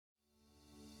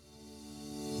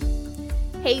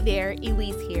Hey there,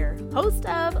 Elise here, host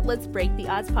of Let's Break the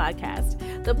Odds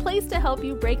podcast, the place to help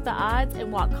you break the odds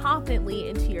and walk confidently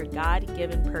into your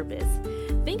God-given purpose.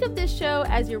 Think of this show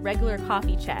as your regular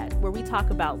coffee chat, where we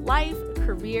talk about life,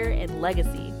 career, and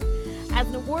legacy. As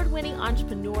an award-winning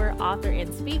entrepreneur, author,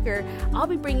 and speaker, I'll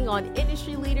be bringing on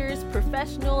industry leaders,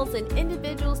 professionals, and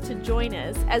individuals to join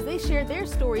us as they share their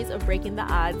stories of breaking the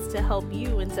odds to help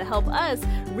you and to help us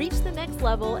reach the next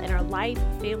level in our life,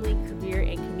 family, career,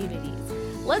 and communities.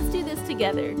 Let's do this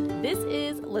together. This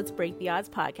is Let's Break the Odds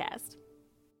podcast.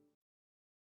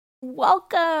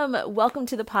 Welcome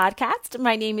to the podcast.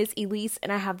 My name is Elise,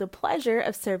 and I have the pleasure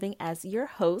of serving as your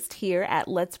host here at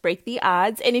Let's Break the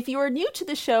Odds. And if you are new to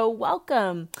the show,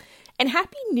 welcome and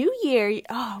Happy New Year.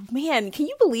 Oh man, can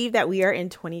you believe that we are in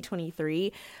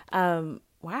 2023?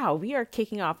 Wow, we are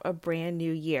kicking off a brand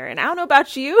new year. And I don't know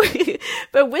about you,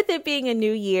 but with it being a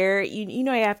new year, you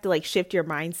know, you have to shift your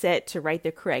mindset to write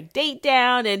the correct date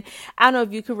down. And I don't know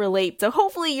if you can relate. So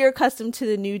hopefully you're accustomed to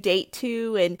the new date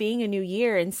too and being a new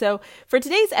year. And so for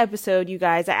today's episode, you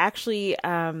guys, I actually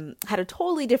had a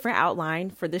totally different outline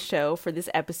for the show, for this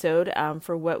episode,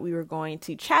 for what we were going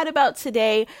to chat about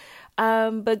today.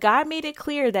 But God made it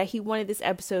clear that he wanted this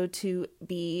episode to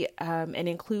be and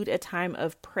include a time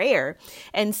of prayer.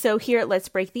 And so here at Let's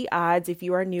Break the Odds, if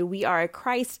you are new, we are a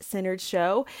Christ-centered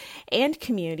show and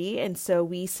community. And so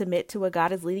we submit to what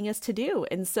God is leading us to do.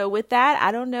 And so with that,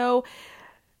 I don't know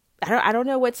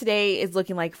what today is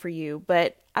looking like for you,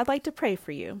 but I'd like to pray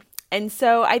for you. And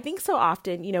so I think so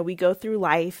often, you know, we go through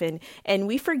life and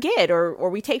we forget or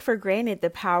we take for granted the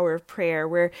power of prayer,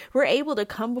 where we're able to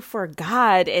come before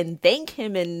God and thank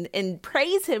him and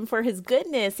praise him for his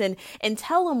goodness and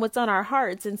tell him what's on our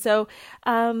hearts. And so,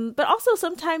 but also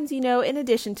sometimes, you know, in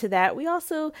addition to that, we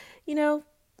also, you know,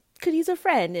 could use a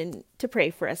friend and to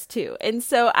pray for us too. And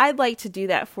so I'd like to do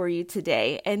that for you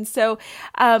today. And so,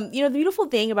 you know, the beautiful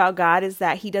thing about God is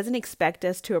that he doesn't expect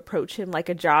us to approach him like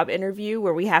a job interview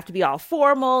where we have to be all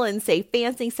formal and say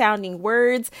fancy sounding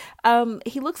words.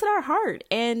 He looks at our heart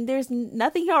and there's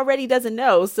nothing he already doesn't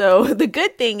know. So the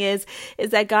good thing is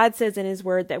that God says in his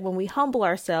word that when we humble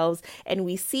ourselves and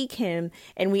we seek him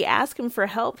and we ask him for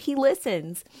help, he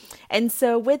listens. And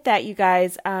so with that, you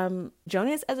guys,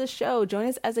 join us as a show, join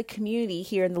us as a community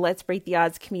here in the Let's Break the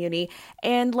Odds community,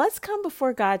 and let's come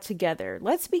before God together.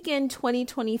 Let's begin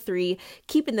 2023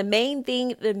 keeping the main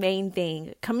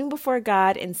thing, coming before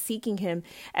God and seeking him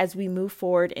as we move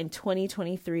forward in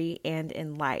 2023 and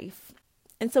in life.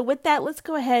 And so with that, let's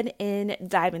go ahead and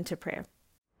dive into prayer.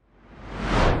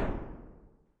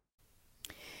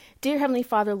 Dear Heavenly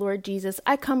Father, Lord Jesus,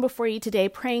 I come before you today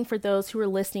praying for those who are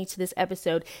listening to this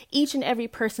episode. Each and every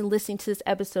person listening to this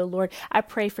episode, Lord, I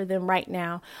pray for them right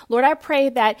now. Lord, I pray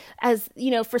that as, you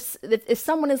know, if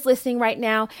someone is listening right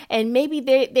now and maybe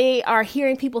they are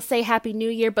hearing people say Happy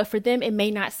New Year, but for them it may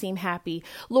not seem happy.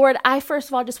 Lord, I first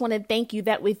of all just want to thank you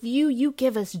that with you, you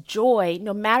give us joy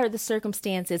no matter the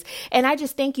circumstances. And I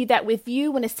just thank you that with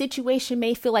you, when a situation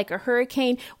may feel like a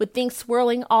hurricane with things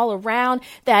swirling all around,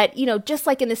 that, you know, just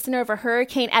like in the of a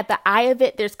hurricane, at the eye of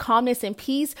it, there's calmness and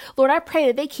peace. Lord, I pray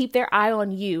that they keep their eye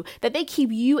on you, that they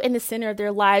keep you in the center of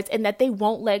their lives and that they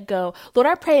won't let go. Lord,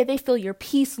 I pray that they feel your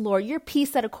peace, Lord, your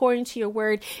peace that according to your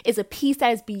word is a peace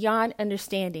that is beyond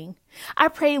understanding. I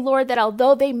pray, Lord, that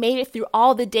although they made it through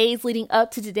all the days leading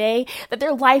up to today, that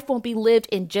their life won't be lived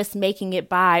in just making it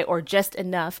by or just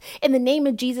enough. In the name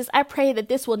of Jesus, I pray that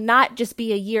this will not just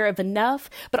be a year of enough,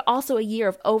 but also a year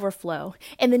of overflow.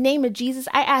 In the name of Jesus,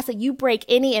 I ask that you break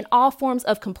any and all forms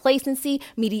of complacency,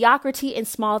 mediocrity, and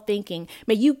small thinking.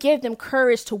 May you give them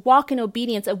courage to walk in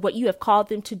obedience of what you have called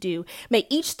them to do. May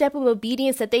each step of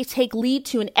obedience that they take lead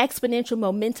to an exponential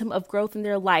momentum of growth in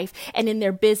their life and in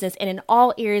their business and in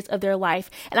all areas of their life.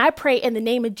 And I pray in the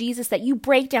name of Jesus that you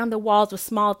break down the walls of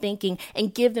small thinking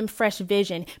and give them fresh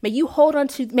vision. May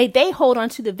they hold on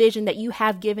to the vision that you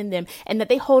have given them, and that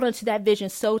they hold on to that vision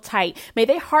so tight. May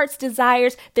their heart's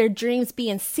desires, their dreams be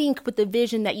in sync with the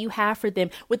vision that you have for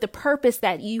them, with the purpose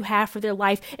that you have for their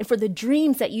life and for the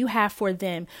dreams that you have for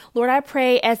them. Lord, I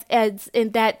pray as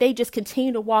in that they just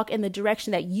continue to walk in the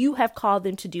direction that you have called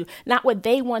them to do, not what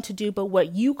they want to do, but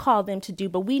what you call them to do.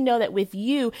 But we know that with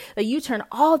you, that you turn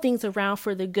all things around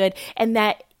for the good, and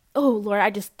that Oh, Lord,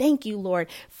 I just thank you, Lord.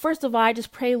 First of all, I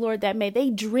just pray, Lord, that may they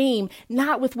dream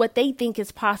not with what they think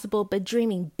is possible, but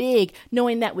dreaming big,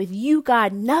 knowing that with you,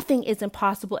 God, nothing is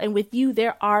impossible, and with you,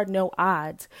 there are no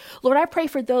odds. Lord, I pray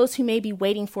for those who may be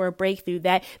waiting for a breakthrough,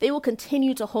 that they will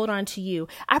continue to hold on to you.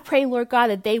 I pray, Lord God,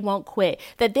 that they won't quit,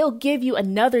 that they'll give you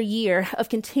another year of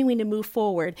continuing to move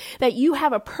forward, that you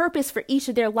have a purpose for each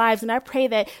of their lives, and I pray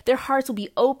that their hearts will be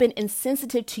open and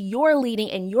sensitive to your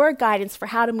leading and your guidance for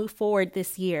how to move forward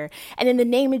this year. And in the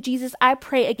name of Jesus, I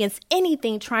pray against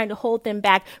anything trying to hold them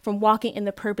back from walking in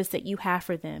the purpose that you have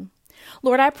for them.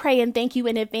 Lord, I pray and thank you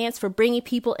in advance for bringing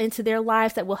people into their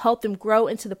lives that will help them grow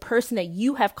into the person that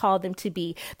you have called them to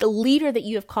be, the leader that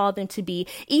you have called them to be.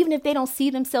 Even if they don't see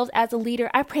themselves as a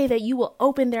leader, I pray that you will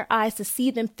open their eyes to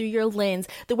see them through your lens,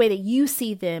 the way that you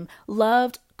see them,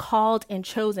 loved, called, and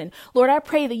chosen. Lord, I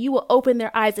pray that you will open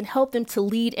their eyes and help them to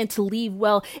lead and to lead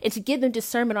well, and to give them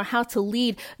discernment on how to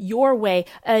lead your way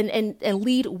and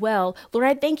lead well. Lord,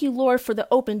 I thank you, Lord, for the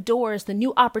open doors, the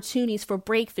new opportunities for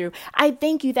breakthrough. I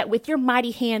thank you that with your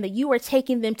mighty hand that you are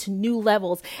taking them to new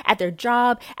levels at their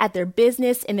job, at their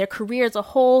business, in their career as a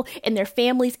whole, in their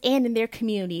families, and in their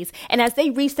communities. And as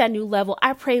they reach that new level,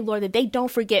 I pray, Lord, that they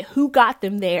don't forget who got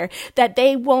them there, that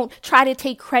they won't try to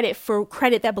take credit for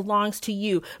credit that belongs to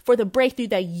you, for the breakthrough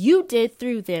that you did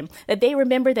through them, that they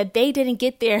remember that they didn't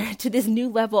get there to this new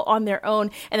level on their own,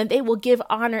 and that they will give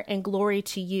honor and glory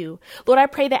to you. Lord, I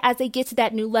pray that as they get to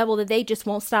that new level, that they just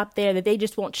won't stop there, that they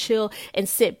just won't chill and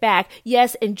sit back.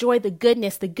 Yes, enjoy the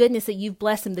goodness that you've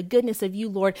blessed them, the goodness of you,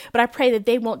 Lord, but I pray that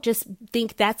they won't just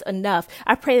think that's enough.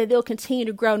 I pray that they'll continue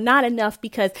to grow, not enough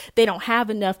because they don't have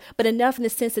enough, but enough in the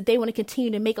sense that they want to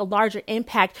continue to make a larger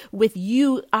impact with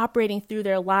you operating through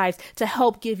their lives to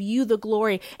help give you the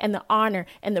glory and the honor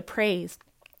and the praise.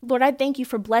 Lord, I thank you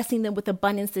for blessing them with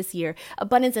abundance this year,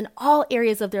 abundance in all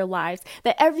areas of their lives,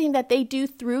 that everything that they do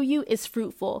through you is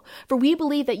fruitful. For we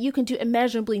believe that you can do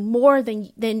immeasurably more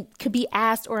than could be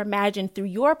asked or imagined through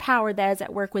your power that is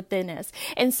at work within us.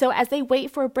 And so as they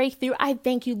wait for a breakthrough, I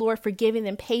thank you, Lord, for giving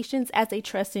them patience as they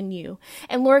trust in you.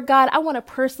 And Lord God, I want to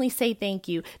personally say thank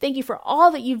you. Thank you for all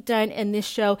that you've done in this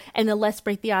show and the Let's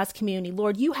Break the Odds community.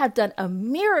 Lord, you have done a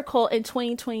miracle in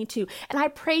 2022, and I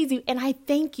praise you and I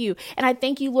thank you. And I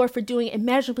thank you, Lord, for doing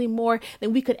immeasurably more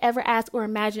than we could ever ask or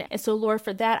imagine. And so, Lord,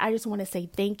 for that, I just want to say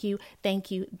thank you, thank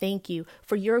you, thank you.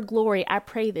 For your glory, I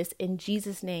pray this in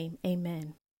Jesus' name.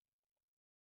 Amen.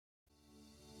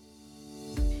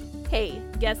 Hey,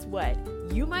 guess what?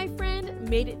 You, my friend,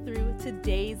 made it through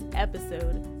today's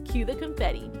episode. Cue the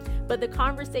confetti. But the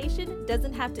conversation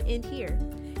doesn't have to end here.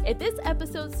 If this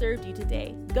episode served you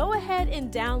today, go ahead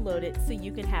and download it so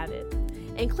you can have it.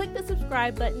 And click the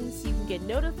subscribe button so you can get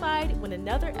notified when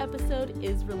another episode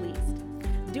is released.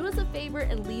 Do us a favor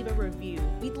and leave a review.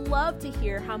 We'd love to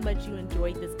hear how much you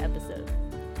enjoyed this episode.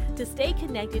 To stay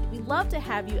connected, we'd love to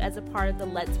have you as a part of the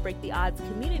Let's Break the Odds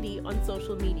community on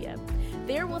social media.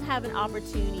 There we'll have an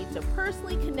opportunity to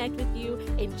personally connect with you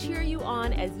and cheer you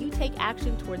on as you take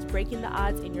action towards breaking the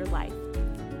odds in your life.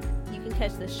 You can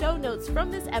catch the show notes from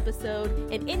this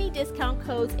episode and any discount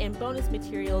codes and bonus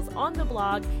materials on the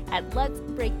blog at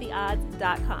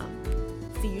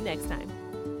letsbreaktheodds.com. See you next time.